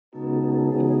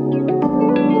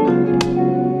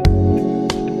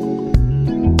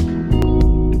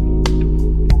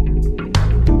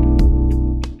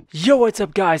Yo, what's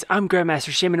up guys? I'm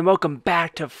Grandmaster Shaymin and welcome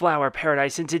back to Flower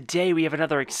Paradise, and today we have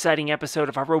another exciting episode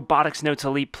of our Robotics Notes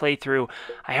Elite playthrough.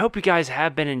 I hope you guys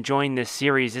have been enjoying this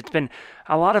series. It's been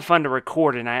a lot of fun to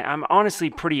record, and I'm honestly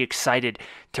pretty excited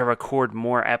to record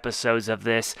more episodes of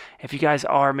this. If you guys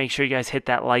are, make sure you guys hit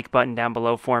that like button down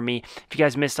below for me. If you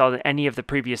guys missed any of the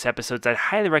previous episodes, I'd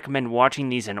highly recommend watching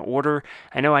these in order.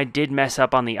 I know I did mess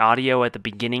up on the audio at the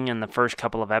beginning in the first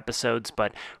couple of episodes,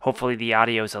 but hopefully the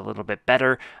audio is a little bit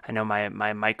better. I know my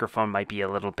microphone might be a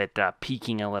little bit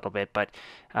peaking a little bit, but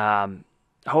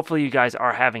hopefully you guys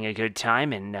are having a good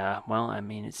time, and well, I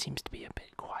mean, it seems to be a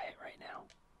bit quiet right now.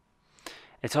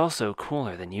 It's also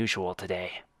cooler than usual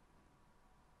today.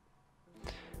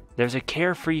 There's a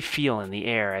carefree feel in the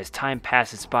air as time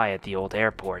passes by at the old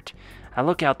airport. I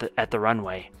look out at the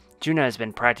runway. Juna has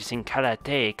been practicing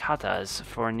karate katas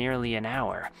for nearly an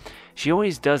hour. She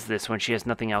always does this when she has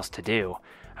nothing else to do.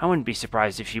 I wouldn't be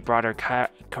surprised if she brought her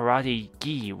karate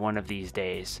gi one of these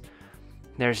days.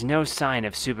 There's no sign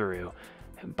of Subaru,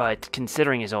 but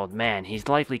considering his old man, he'd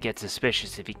likely get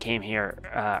suspicious if he came here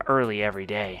early every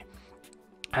day.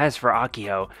 As for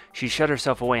Akio, she shut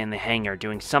herself away in the hangar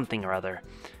doing something or other.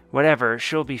 Whatever,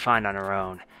 she'll be fine on her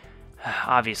own.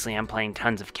 Obviously, I'm playing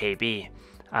tons of KB.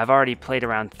 I've already played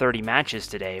around 30 matches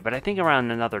today, but I think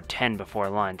around another 10 before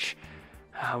lunch.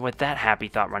 With that happy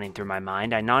thought running through my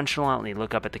mind, I nonchalantly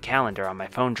look up at the calendar on my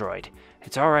phone droid.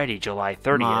 It's already July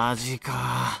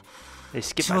 30th. They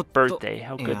skipped my birthday.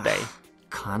 How could they?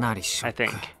 I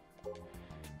think.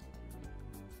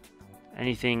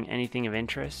 Anything of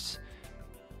interest?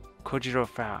 Kojiro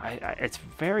Frau. It's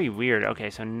very weird. Okay,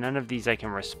 so none of these I can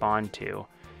respond to.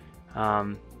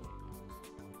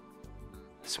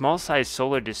 Small-sized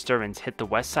solar disturbance hit the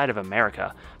west side of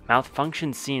America.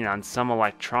 Malfunction seen on some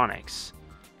electronics.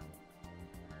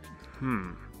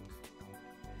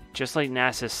 Just like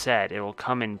NASA said, it will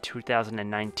come in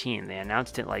 2019. They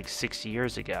announced it like 6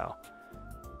 years ago.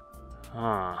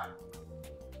 Wow,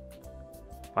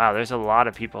 there's a lot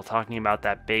of people talking about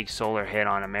that big solar hit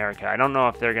on America. I don't know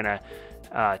if they're gonna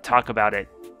talk about it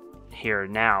here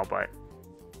now, but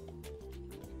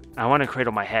I want to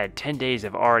cradle my head. 10 days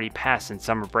have already passed since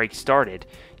summer break started.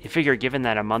 You figure, given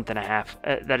that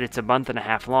that it's a month and a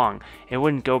half long, it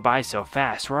wouldn't go by so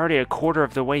fast. We're already a quarter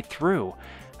of the way through.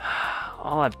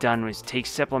 All I've done was take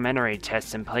supplementary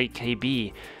tests and play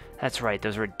KB. That's right,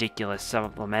 those ridiculous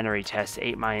supplementary tests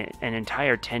ate an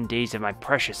entire 10 days of my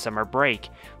precious summer break.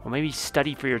 Well, maybe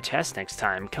study for your test next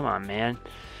time. Come on, man.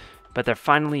 But they're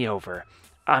finally over.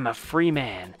 I'm a free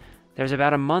man. There's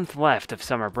about a month left of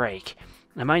summer break.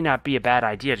 It might not be a bad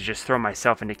idea to just throw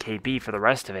myself into KB for the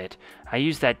rest of it. I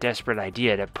used that desperate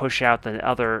idea to push out the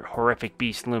other horrific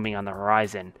beast looming on the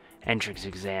horizon. Entrance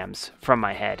exams. From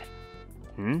my head.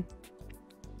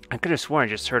 I could have sworn I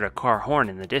just heard a car horn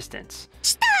in the distance.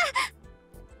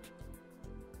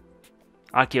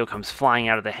 Akio comes flying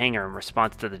out of the hangar in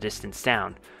response to the distant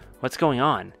sound. What's going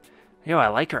on? Yo, I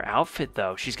like her outfit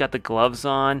though. She's got the gloves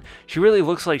on. She really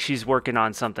looks like she's working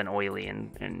on something oily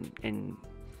and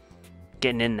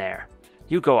getting in there.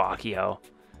 You go, Akio.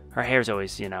 Her hair's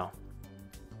always,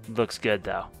 looks good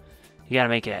though. You gotta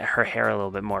make her hair a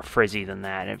little bit more frizzy than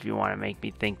that if you want to make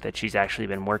me think that she's actually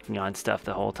been working on stuff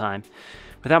the whole time.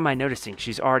 Without my noticing,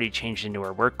 she's already changed into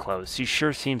her work clothes. She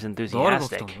sure seems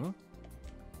enthusiastic.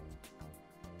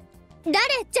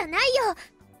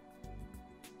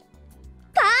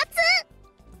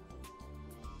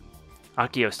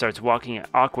 Akio starts walking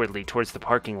awkwardly towards the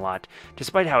parking lot.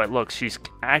 Despite how it looks, she's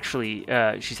actually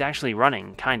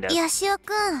running, kinda.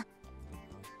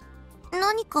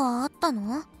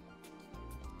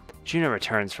 Juna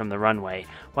returns from the runway,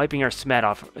 wiping her sweat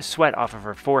off of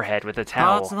her forehead with a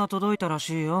towel.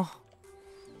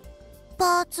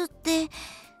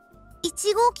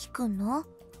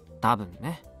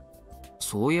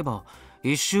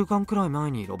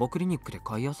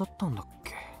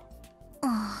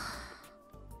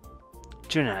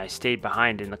 Juna and I stayed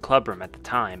behind in the clubroom at the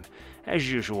time.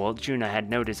 As usual, Juna had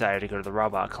no desire to go to the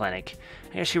robot clinic.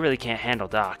 I guess she really can't handle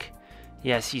Doc.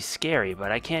 Yes, he's scary,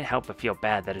 but I can't help but feel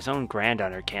bad that his own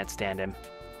granddaughter can't stand him.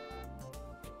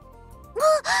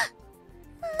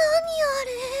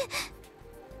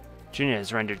 Juna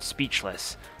is rendered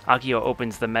speechless. Akio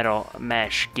opens the metal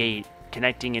mesh gate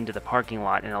connecting into the parking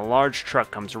lot, and a large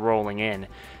truck comes rolling in.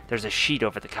 There's a sheet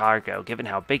over the cargo. Given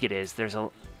how big it is, there's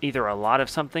either a lot of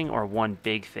something or one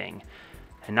big thing.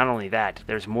 And not only that,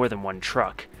 there's more than one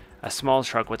truck. A small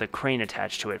truck with a crane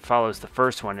attached to it follows the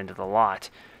first one into the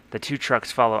lot. The two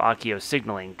trucks follow Akio's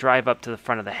signaling, drive up to the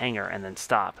front of the hangar, and then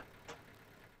stop.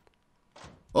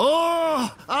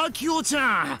 Oh,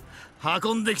 Akio-chan!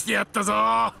 運んできてやったぞ。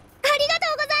ありが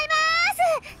とうございま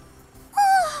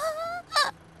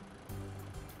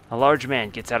A large man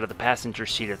gets out of the passenger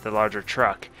seat of the larger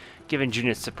truck. Given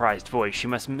Juna's surprised voice, she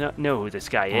must know who this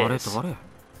guy is.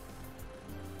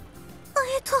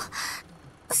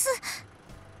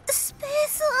 スペー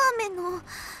スアーメの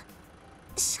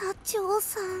社長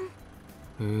さん。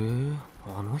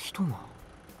あの人が。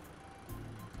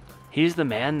He's the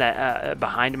man that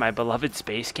behind my beloved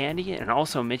space candy, and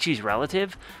also Michi's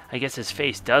relative. I guess his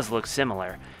face does look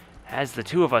similar. As the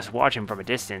two of us watch him from a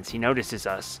distance, he notices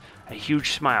us. A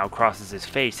huge smile crosses his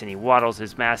face, and he waddles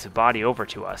his massive body over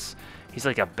to us. He's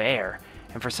like a bear,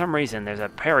 and for some reason, there's a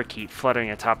parakeet fluttering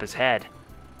atop his head.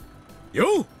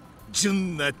 Yo,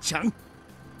 Juna-chan.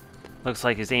 Looks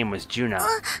like his name was Juna. ど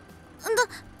う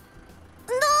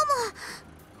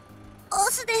も、オ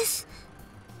スです。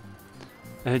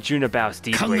Juna bows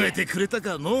考 deeply. えてくれた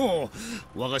かの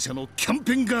う。我が社のキャン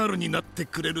ペーンガールになって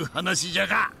くれる話じゃ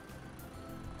が。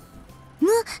無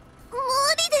理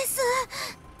です。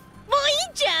ボ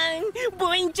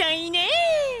インちゃんいいね。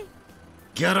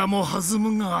ギャラも弾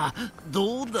むが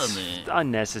どうだね。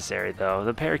Unnecessary, though.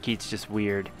 The parakeet's just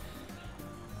weird.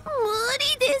 無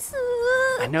理です。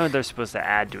 I know they're supposed to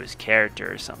add to his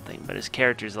character or something, but his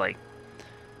character's like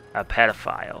a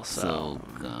pedophile, そ so... う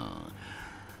か。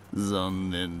残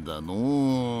念だ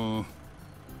のう。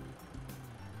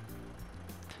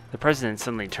 The president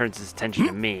suddenly turns his attention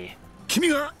to me. 君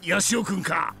がヤシオくん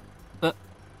か。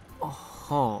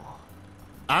は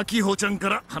アキホちゃんか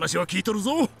ら話は聞いとる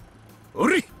ぞ。お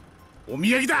れ、お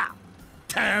土産だ。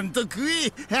ちゃんと食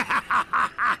え。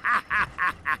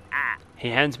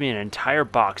 He hands me an entire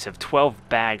box of 12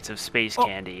 bags of space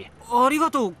candy. あり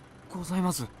がとうござい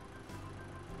ます。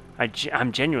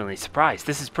I'm genuinely surprised.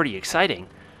 This is pretty exciting.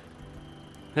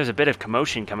 There's a bit of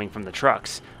commotion coming from the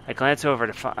trucks. I glance over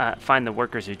to find the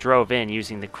workers who drove in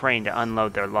using the crane to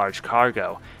unload their large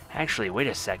cargo. Actually, wait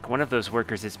a sec. One of those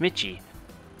workers is Michi.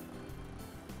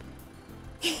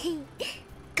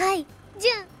 カイ、ジ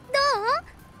ュン、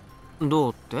どう？ど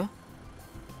うって？待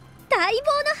望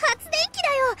の発電機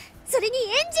だよ。それにエン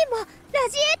ジンもラ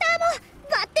ジエーターも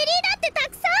バッテリーだってた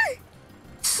くさ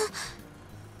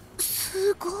ん。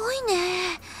すごい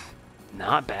ね。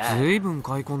 Not bad. ずいぶん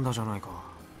買い込んだじゃないか。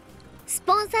ス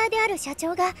ポンサーである社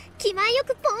長が気前よ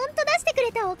くポーンと出してく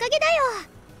れたおかげだよ。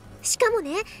しかも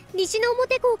ね、西の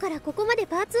表港からここまで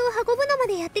パーツを運ぶのま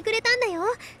でやってくれたんだよ。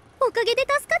おかげで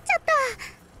助かっちゃった。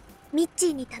ミッチ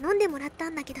ーに頼んでもらった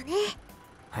んだけどね。へ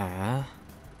え。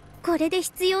これで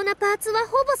必要なパーツは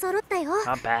ほぼ揃ったよ。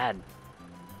 Not bad.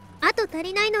 あと足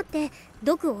りないのって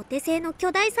毒お手製の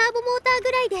巨大サーボモーター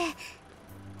ぐらいで、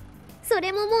そ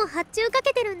れももう発注か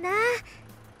けてるんだ。っ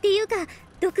ていうか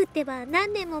毒ってば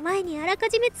何年も前にあらか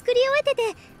じめ作り終えて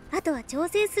て、あとは調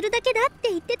整するだけだって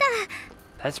言ってた。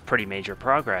 That's pretty major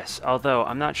progress. Although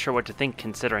I'm not sure what to think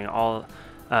considering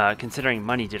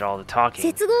money did all the talking.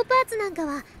 接合パーツなんか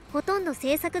はほとんど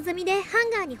製作済みでハン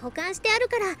ガーに保管してある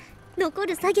から、残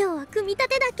る作業は組み立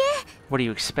てだけ。 What do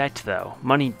you expect, though?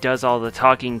 Money does all the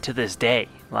talking to this day.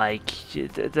 Like,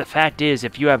 the fact is,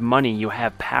 if you have money, you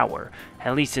have power.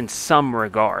 At least in some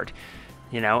regard.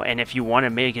 You know, and if you want to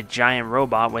make a giant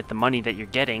robot with the money that you're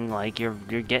getting, like, you're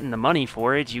getting the money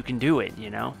for it, you can do it, you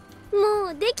know?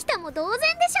 もうできたも同然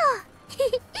でし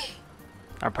ょ。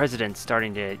 Our president's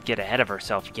starting to get ahead of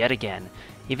herself yet again.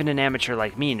 Even an amateur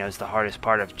like me knows the hardest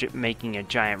part of making a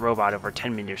giant robot over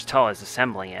 10 meters tall is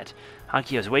assembling it.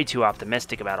 Akio's way too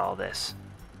optimistic about all this.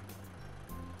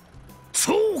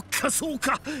 そうかそう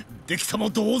か。できたも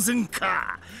同然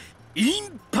か。イ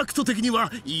ンパクト的には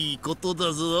いいこと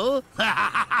だぞ。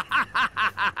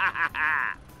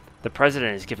 The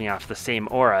president is giving off the same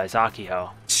aura as Akio.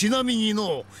 ちなみに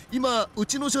の、今う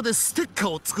ちの社でステッカー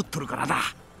を作っとるからな。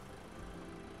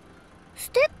ス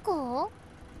テッカー？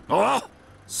ああ、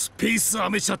スペースア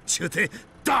メ車っちゅうて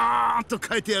ダーンと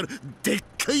書いてあるでっ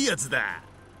かいやつだ。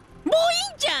ボイ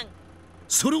ンちゃん。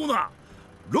それをな、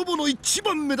ロボの一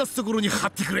番目立つところに貼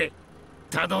ってくれ。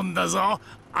頼んだぞ、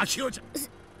アキオちゃん。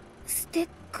ステッ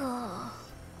カ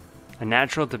ー。 A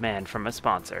natural demand from a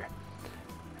sponsor.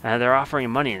 They're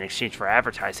offering money in exchange for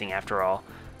advertising, after all.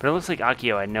 But it looks like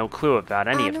Akio had no clue about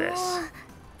any of this.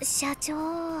 社長。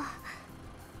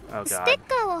 Oh ス god. テッ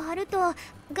カーを貼ると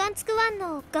ガンツクワン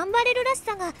の頑張れるらし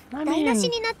さが台無し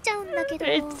になっちゃうんだけど。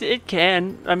It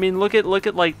can. I mean, look at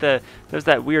like there's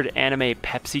that weird anime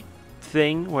Pepsi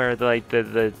thing where the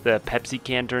Pepsi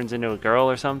can turns into a girl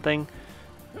or something.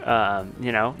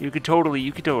 You know, you could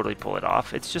totally pull it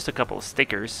off. It's just a couple of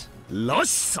stickers. ら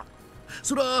しさ。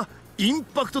それはイン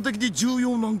パクト的に重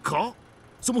要なんか。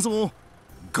そもそも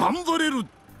頑張れるっ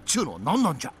ちゅうのは何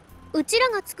なんじゃ。うちら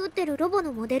が作ってるロボ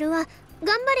のモデルは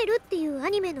頑張れるっていうア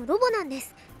ニメのロボなんで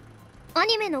す。ア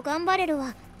ニメの頑張れる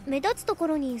は目立つとこ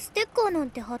ろにステッカーなん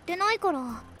て貼ってないか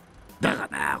ら。だが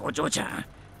なお嬢ちゃん、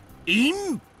イ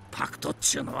ンパクトっ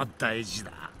ちゅうのは大事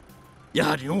だ。や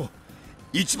はりの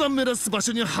一番目立つ場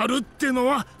所に貼るっての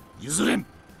は譲れん。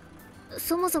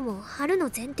そもそも貼るの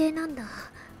前提なんだ。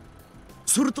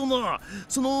それとな、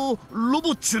そのロ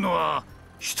ボっちゅうのは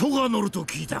人が乗ると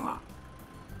聞いたが。は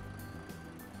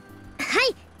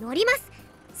い、乗ります。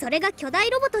それが巨大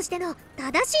ロボとしての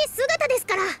正しい姿です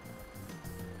から。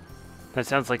 That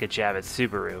sounds like a jab at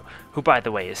Subaru, who by the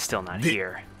way is still not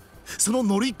here. その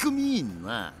乗組員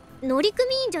な、乗組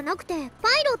員じゃなくてパ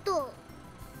イロット。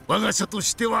我が社と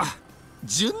しては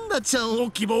純奈ちゃん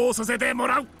を希望させても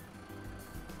らう。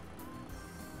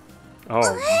 Oh.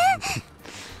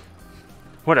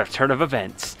 What a turn of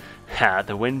events. Ha,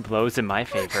 the wind blows in my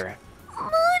favor. 無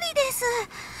理です。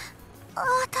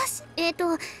私パイ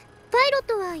ロッ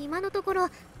トは今のところ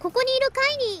ここにいる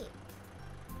階に。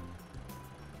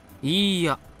いい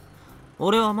や、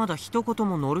俺はまだ一言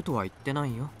も乗るとは言ってな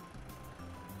いよ。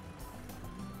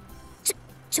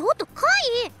ちょっと階。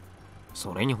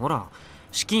それにほら、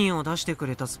資金を出してく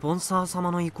れたスポンサー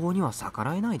様の意向には逆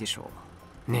らえないでしょ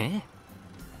う。ねえ。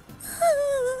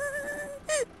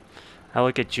I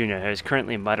look at Juna, who is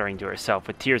currently muttering to herself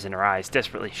with tears in her eyes,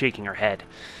 desperately shaking her head.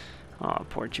 Oh,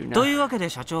 poor Juna. というわけで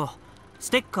社長、ス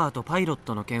テッカーとパイロッ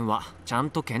トの件はちゃん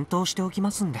と検討しておき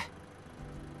ますんで。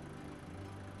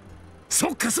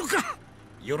そっかそっか、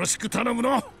よろしく頼む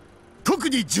の。特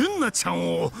に純奈ちゃ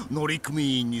んを乗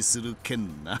組員にする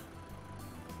件な。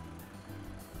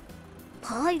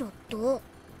パイロット。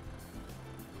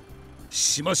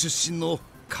島出身の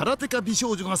空手家美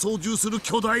少女が操縦する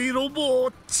巨大ロボ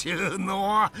っちゅうの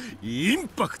はイン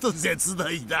パクト絶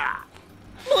大だ。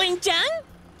ボインちゃん、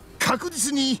確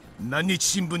実に何日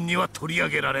新聞には取り上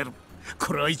げられる。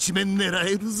これは一面狙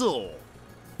えるぞ。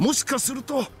もしかする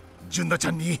と純奈ち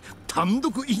ゃんに単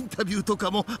独インタビューとか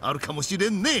もあるかもしれ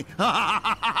んね。無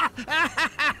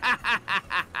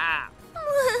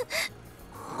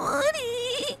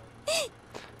理。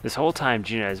 This whole time,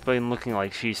 Juna has been looking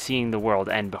like she's seeing the world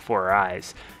end before her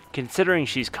eyes. Considering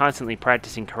she's constantly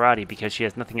practicing karate because she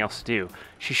has nothing else to do,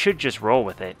 she should just roll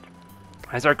with it.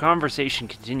 As our conversation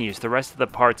continues, the rest of the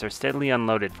parts are steadily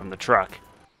unloaded from the truck.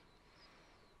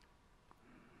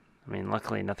 I mean,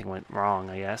 luckily nothing went wrong,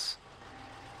 I guess.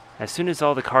 As soon as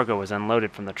all the cargo was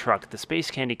unloaded from the truck, the Space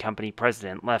Candy Company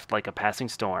president left like a passing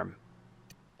storm.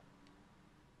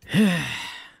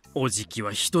 おじき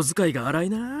は人使いが荒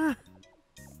いな。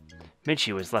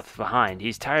 Michi was left behind.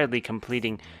 He's tiredly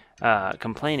complaining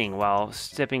while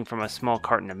sipping from a small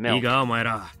carton of いい milk. がお前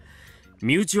ら、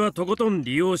身内はとことん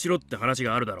利用しろって話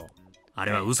があるだろう。あ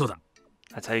れは嘘だ。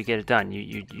 That's how you get it done. You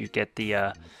get the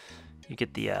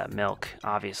milk.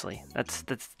 Obviously, that's.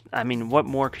 I mean, what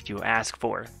more could you ask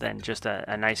for than just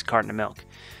a nice carton of milk?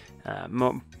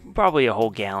 Probably a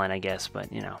whole gallon, I guess.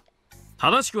 But you know.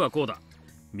 正しくはこうだ。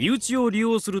身内を利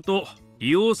用すると利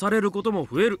用されることも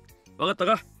増える。わかった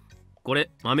か？こ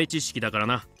れ豆知識だから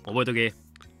な。覚えとけ。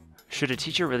 Should a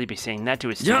teacher really be saying that to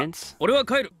his じゃあ students? 俺は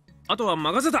帰る。あとは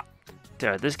任せた。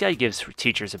 Dude, this guy gives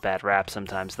teachers a bad rap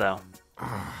sometimes, though.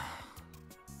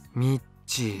 ミッ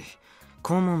チー、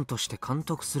顧問として監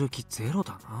督する気ゼロ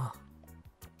だな。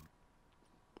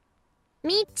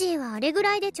ミッチーはあれぐ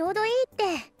らいでちょうどいいっ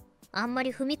て。あんま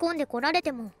り踏み込んでこられ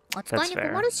ても扱いに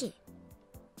困るし。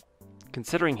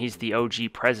 Considering he's the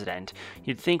OG president,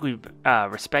 you'd think we'd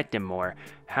respect him more.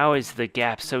 How is the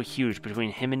gap so huge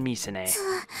between him and Misane?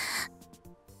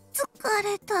 疲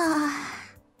れた。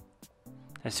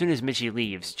 As soon as Michi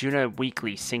leaves, Juna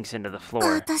weakly sinks into the floor.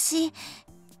 私、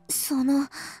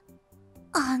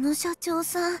あの社長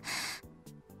さん、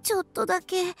ちょっとだ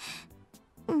け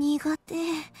苦手。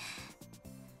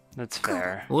 That's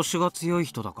fair. 推しが強い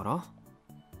人だから？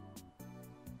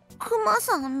クマ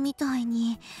さんみたい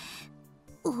に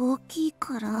大きい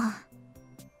から。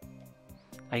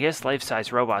 I guess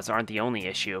life-size robots aren't the only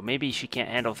issue. Maybe she can't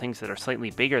handle things that are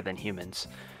slightly bigger than humans.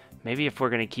 Maybe if we're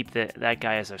going to keep that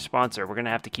guy as our sponsor, we're going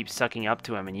to have to keep sucking up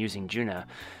to him and using Juna.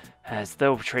 As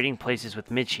though trading places with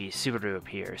Michi, Subaru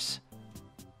appears.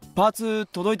 パーツ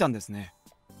届いたんですね。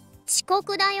遅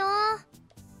刻だよ。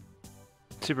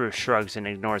 Subaru shrugs and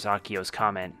ignores Akio's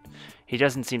comment. He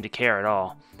doesn't seem to care at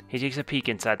all. He takes a peek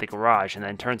inside the garage and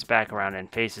then turns back around and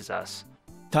faces us.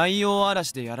 太陽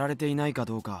嵐でやられていないか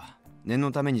どうか念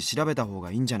のために調べた方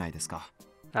がいいんじゃないですか。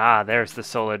 Ah, there's the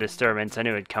solar disturbance. I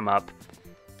knew it'd come up.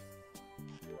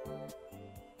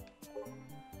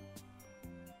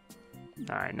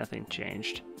 Alright, nothing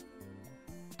changed.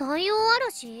 太陽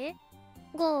嵐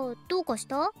がどうかし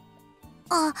た？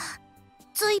あ、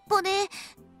ツイポで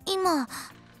今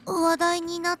話題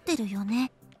になってるよ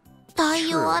ね。太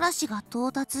陽嵐が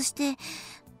到達して、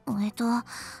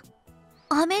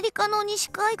アメリカの西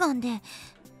海岸で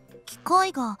機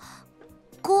械が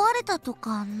壊れたと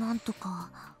かなんと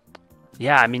か。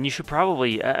Yeah, I mean, you should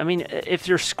probably, I mean, if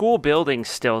your school building's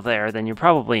still there, then you're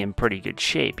probably in pretty good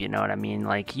shape, you know what I mean?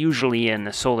 Like, usually in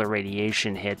the solar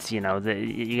radiation hits, you know,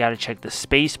 you gotta check the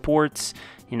spaceports,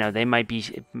 you know, they might be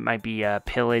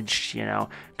pillaged, you know,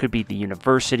 could be the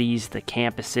universities, the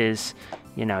campuses,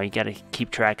 you know, you gotta keep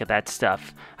track of that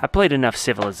stuff. I played enough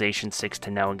Civilization 6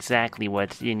 to know exactly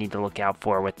what you need to look out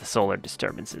for with the solar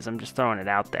disturbances. I'm just throwing it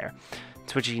out there.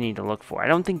 It's what you need to look for. I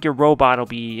don't think your robot will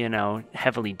be, you know,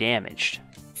 heavily damaged.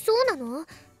 そうなの？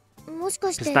もし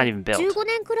かして It's not even built. 15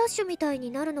年クラッシュみたいに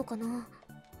なるのかな？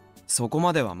そこ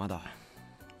まではまだ。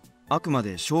あくま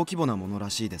で小規模なものら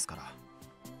しいですから。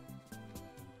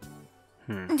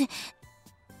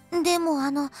でも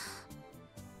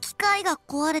機械が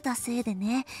壊れたせいで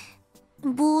ね、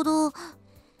暴動起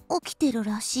きてる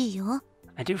らしいよ。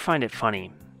I do find it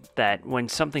funny that when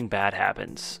something bad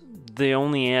happens, the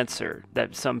only answer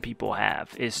that some people have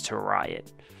is to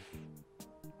riot.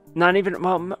 Not even,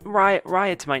 well,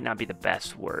 riots might not be the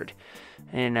best word.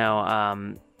 You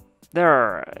know, there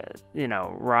are, you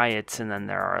know, riots and then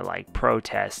there are like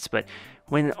protests, but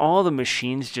when all the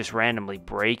machines just randomly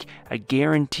break, I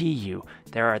guarantee you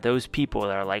there are those people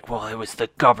that are like, well, it was the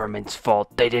government's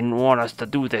fault. They didn't want us to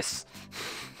do this.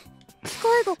 機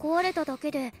械が壊れただ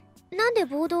けで、なんで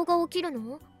暴動が起きる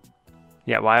の？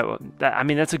 Yeah, why? I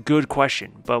mean, that's a good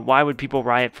question, but why would people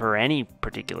riot for any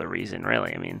particular reason,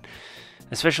 really? I mean,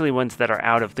 especially ones that are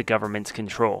out of the government's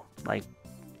control, like,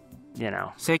 you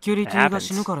know, セキュリティが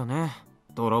死ぬからね。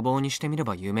泥棒にしてみれ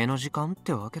ば夢の時間っ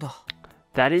てわけだ。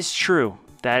That is true.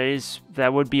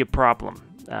 That would be a problem.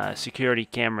 Security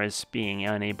cameras being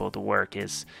unable to work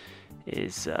is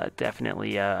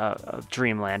definitely a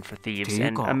dreamland for thieves,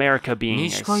 and America being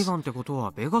西海岸ってこと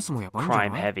はベガスもやばいんじゃない？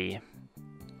 crime heavy.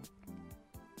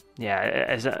 Yeah,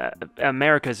 as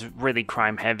America's really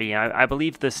crime heavy. I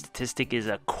believe the statistic is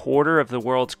a quarter of the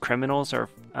world's criminals are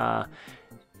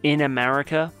in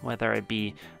America. Whether it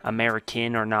be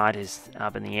American or not is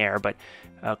up in the air, but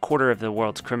a quarter of the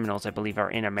world's criminals, I believe, are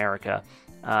in America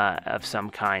of some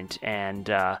kind. And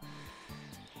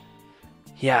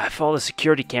yeah, if all the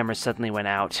security cameras suddenly went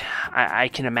out, I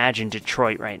can imagine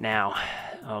Detroit right now.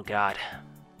 Oh God.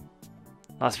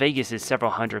 Las Vegas is several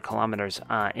hundred kilometers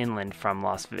inland from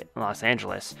Los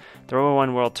Angeles. The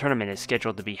Robo-1 World Tournament is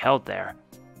scheduled to be held there.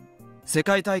 世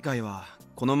界大会は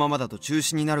このままだと中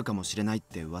止になるかもしれないっ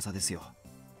て噂ですよ。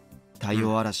太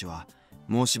陽嵐は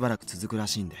もうしばらく続くら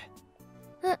しいんで。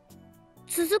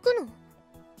続くの？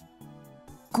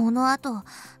この後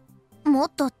も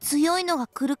っと強いのが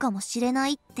来るかもしれな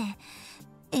いって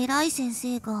偉い先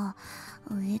生が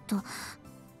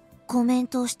コメン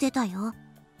トしてたよ。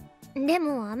で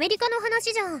もアメリカの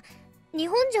話じゃん。日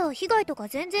本じゃ被害とか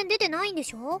全然出てないんで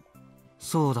しょ？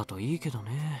そうだといいけど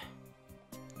ね。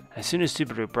As soon as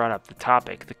Subaru brought up the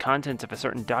topic, the contents of a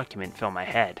certain document filled my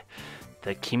head.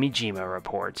 The Kimijima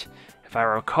report. If I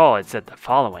recall, it said the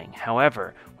following.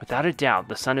 However, without a doubt,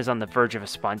 the sun is on the verge of a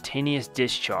spontaneous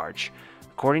discharge.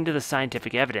 According to the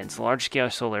scientific evidence, large-scale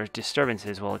solar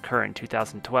disturbances will occur in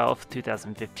 2012,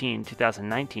 2015,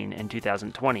 2019, and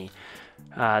 2020.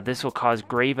 This will cause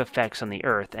grave effects on the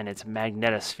Earth and its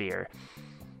magnetosphere.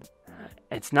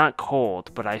 It's not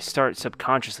cold, but I start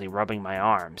subconsciously rubbing my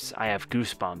arms. I have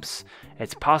goosebumps.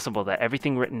 It's possible that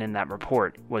everything written in that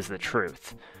report was the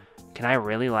truth. Can I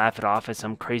really laugh it off as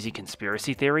some crazy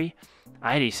conspiracy theory?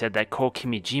 Airi said that Cole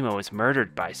Kimijima was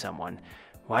murdered by someone.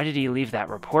 Why did he leave that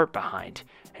report behind?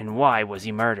 And why was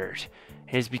he murdered?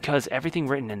 It is because everything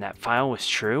written in that file was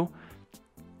true?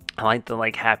 I like the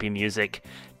happy music.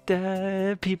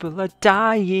 People are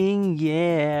dying,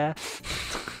 yeah.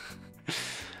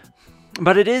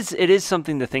 But it is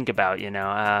something to think about, you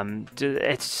know.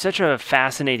 It's such a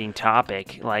fascinating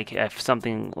topic. Like, if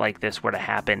something like this were to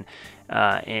happen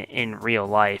in real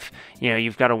life, you know,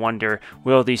 you've got to wonder,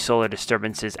 will these solar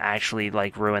disturbances actually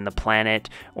ruin the planet,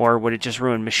 or would it just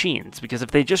ruin machines? Because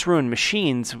if they just ruin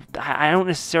machines, I don't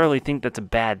necessarily think that's a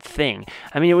bad thing.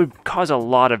 I mean, it would cause a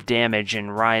lot of damage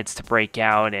and riots to break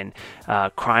out, and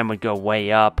crime would go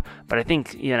way up. But I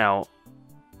think, you know,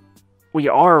 we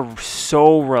are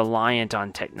so reliant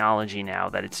on technology now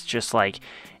that it's just like,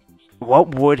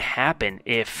 what would happen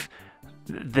if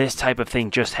this type of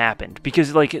thing just happened.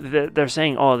 Because, like, they're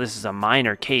saying, oh, this is a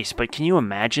minor case, but can you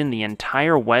imagine the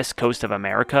entire west coast of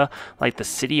America, like the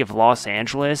city of Los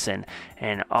Angeles and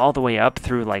all the way up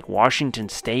through, like, Washington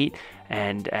State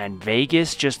and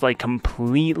Vegas, just, like,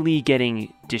 completely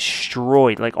getting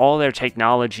destroyed, like, all their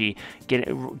technology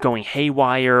going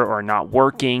haywire or not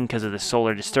working because of the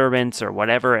solar disturbance or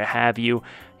whatever have you,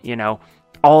 you know,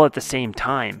 all at the same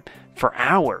time for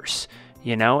hours.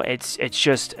 You know, it's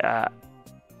just,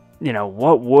 you know,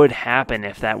 what would happen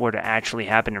if that were to actually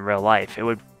happen in real life? It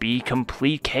would be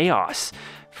complete chaos,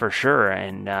 for sure,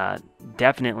 and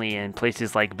definitely in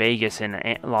places like Vegas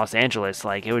and Los Angeles,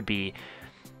 like, it would be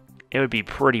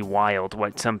pretty wild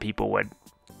what some people would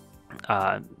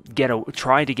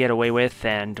try to get away with,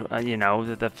 and you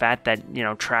know, the fact that, you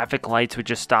know, traffic lights would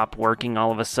just stop working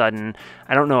all of a sudden.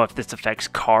 I don't know if this affects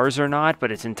cars or not,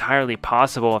 but it's entirely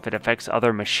possible if it affects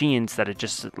other machines that it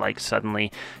just, like,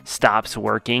 suddenly stops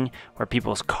working, where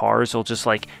people's cars will just,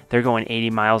 like, they're going 80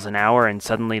 miles an hour and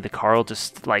suddenly the car will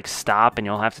just, like, stop and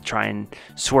you'll have to try and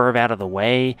swerve out of the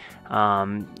way.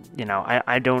 You know,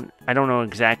 I don't know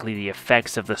exactly the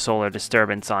effects of the solar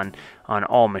disturbance on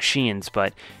all machines,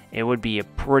 but it would be a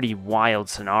pretty wild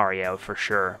scenario for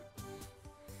sure.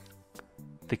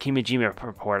 The Kimijima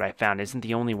report I found isn't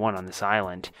the only one on this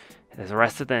island. As the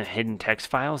rest of the hidden text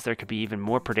files, there could be even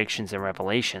more predictions and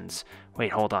revelations.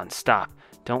 Wait, hold on, stop.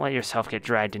 Don't let yourself get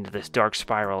dragged into this dark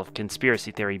spiral of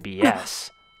conspiracy theory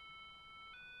BS.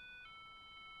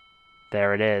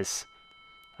 There it is.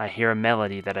 I hear a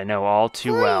melody that I know all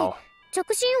too well.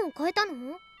 着信音変えた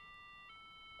の？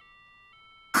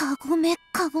カゴメ、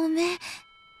カゴメ。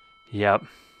 Yep.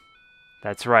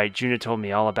 That's right, Juna told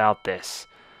me all about this.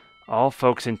 All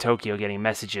folks in Tokyo getting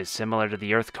messages similar to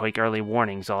the earthquake early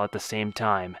warnings all at the same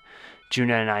time.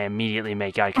 Juna and I immediately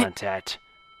make eye contact.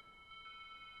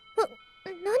 何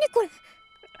これ？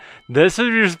 This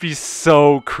would just be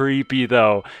so creepy,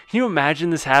 though. Can you imagine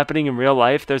this happening in real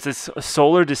life? There's this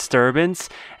solar disturbance,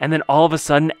 and then all of a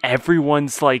sudden,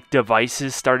 everyone's, like,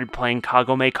 devices started playing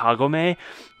Kagame, Kagame.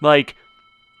 Like,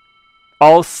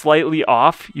 all slightly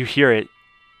off. You hear it.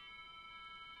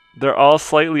 They're all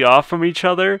slightly off from each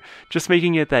other, just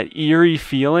making it that eerie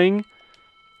feeling.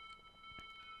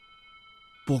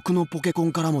 僕のポケコ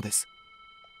ンからもです。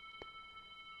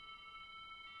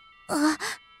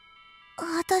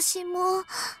私も。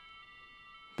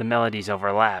 The melodies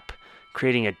overlap,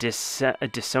 creating a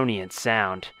dissonant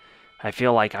sound. I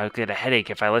feel like I'll get a headache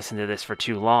if I listen to this for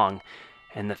too long,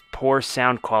 and the poor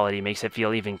sound quality makes it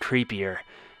feel even creepier.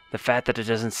 The fact that it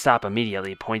doesn't stop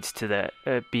immediately points to the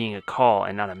being a call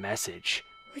and not a message.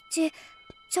 うち、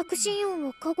着信音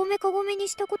をカゴメカゴメに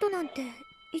したことなんて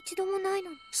一度もない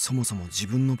の。そもそも自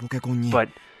分のポケコンに But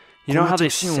you know how they 着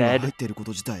信音が入 said... っているこ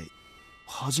と自体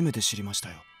初めて知りました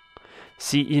よ。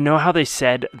 See, you know how they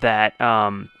said that,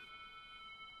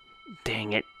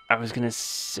 dang it, I was gonna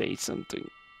say something.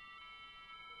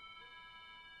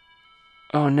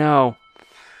 Oh no.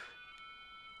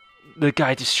 The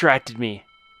guy distracted me.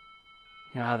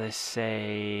 You know how they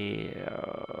say...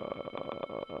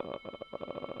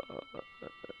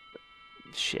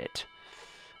 shit.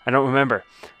 I don't remember.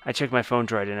 I checked my phone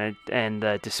droid and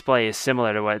the display is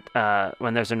similar to what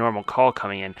when there's a normal call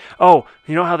coming in. Oh,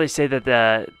 you know how they say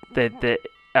that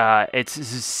it's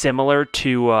similar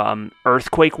to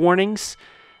earthquake warnings?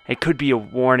 It could be a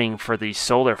warning for the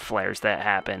solar flares that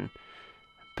happen,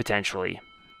 potentially.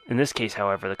 In this case,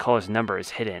 however, the caller's number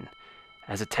is hidden.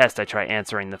 As a test, I try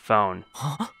answering the phone.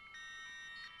 Huh?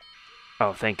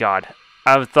 Oh, thank God.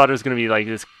 I thought it was going to be like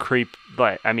this creep,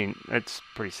 but I mean, it's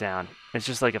pretty sound. It's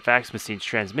just like a fax machine's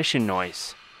transmission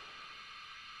noise.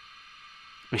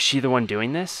 Is she the one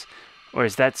doing this? Or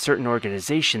is that certain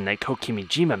organization that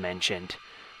Kokimijima mentioned?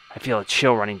 I feel a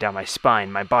chill running down my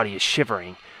spine. My body is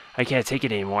shivering. I can't take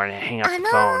it anymore and I hang up the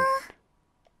phone.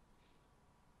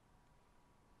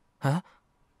 Huh?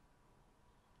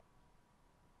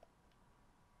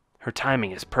 Her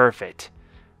timing is perfect.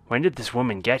 When did this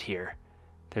woman get here?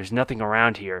 There's nothing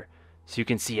around here, so you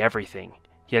can see everything.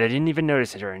 Yet I didn't even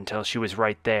notice her until she was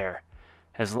right there.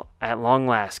 At long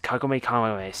last, Kagame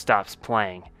Kagame stops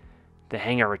playing. The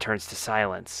hangar returns to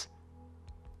silence.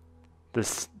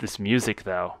 This music,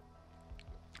 though.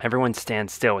 Everyone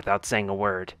stands still without saying a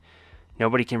word.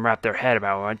 Nobody can wrap their head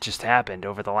about what just happened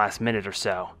over the last minute or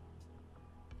so.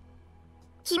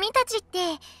 君たちっ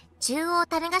て中央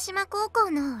種子島高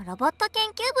校のロボット研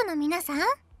究部の皆さん？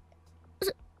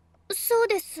そう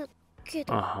ですけ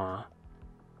ど。Uh-huh.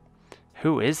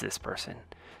 Who is this person?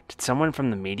 Did someone from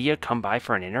the media come by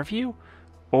for an interview?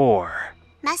 Or...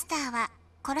 マスターは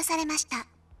殺されました。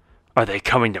 Are they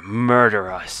coming to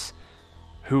murder us?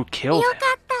 Who killed よ him? か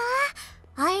っ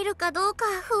た会えるかどうか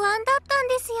不安だったん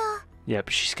ですよ Yep,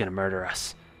 she's gonna murder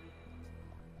us.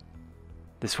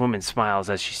 This woman smiles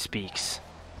as she speaks.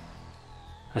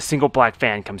 A single black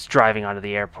van comes driving onto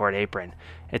the airport apron.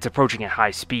 It's approaching at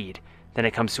high speed. Then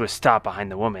it comes to a stop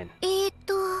behind the woman.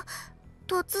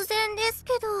 突然です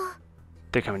けど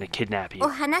They're coming to kidnap お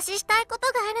you. 話ししたいこ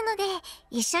とがあるので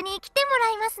一緒に来ても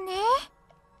らいますね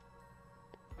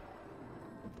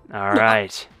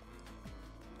Alright.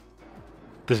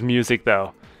 This music,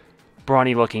 though.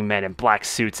 Brawny-looking men in black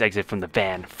suits exit from the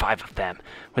van, 5 of them.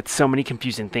 With so many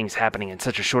confusing things happening in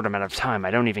such a short amount of time,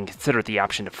 I don't even consider the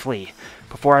option to flee.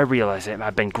 Before I realize it,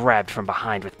 I've been grabbed from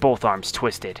behind with both arms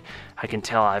twisted. I can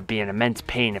tell I'd be in immense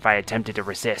pain if I attempted to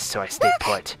resist, so I stay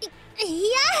put. い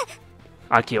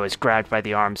や Akio is grabbed by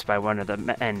the arms by one of the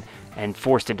men and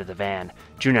forced into the van.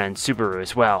 Juna and Subaru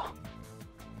as well.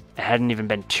 It hadn't even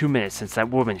been 2 minutes since that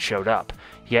woman showed up.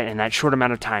 Yet in that short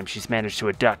amount of time, she's managed to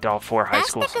abduct all 4 high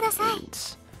school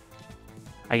students.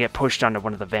 I get pushed onto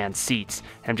one of the van's seats,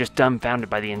 and I'm just dumbfounded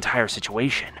by the entire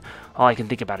situation. All I can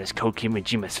think about is Koki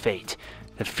Mijima's fate.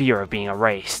 The fear of being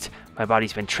erased. My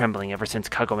body's been trembling ever since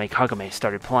Kagame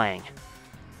started playing.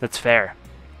 That's fair.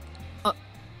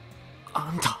 あ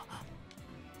んた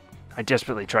I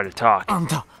desperately try to talk. あん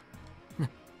た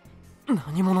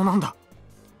何者なんだ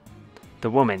The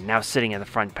woman, now sitting in the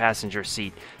front passenger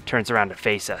seat, turns around to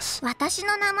face us. 私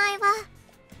の名前は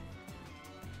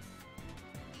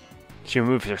She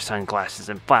removes her sunglasses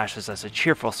and flashes us a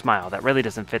cheerful smile that really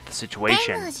doesn't fit the 天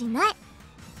situation. 王寺ない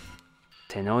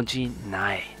Tenoji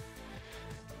Nai.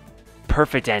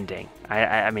 Perfect ending.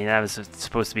 I mean, that was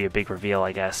supposed to be a big reveal,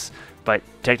 I guess. But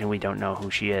technically we don't know who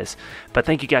she is. But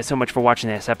thank you guys so much for watching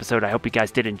this episode. I hope you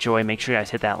guys did enjoy. Make sure you guys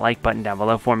hit that like button down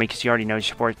below for me, because you already know your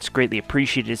support. It's greatly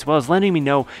appreciated, as well as letting me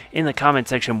know in the comment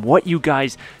section what you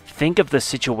guys think of the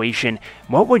situation.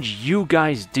 What would you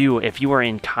guys do if you were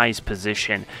in Kai's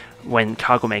position when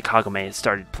Kagame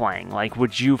started playing? Like,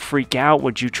 would you freak out?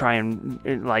 Would you try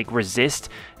and like resist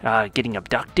getting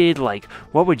abducted? Like,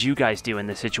 what would you guys do in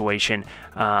this situation?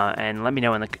 And let me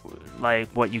know in the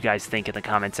what you guys think in the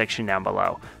comment section down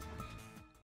below.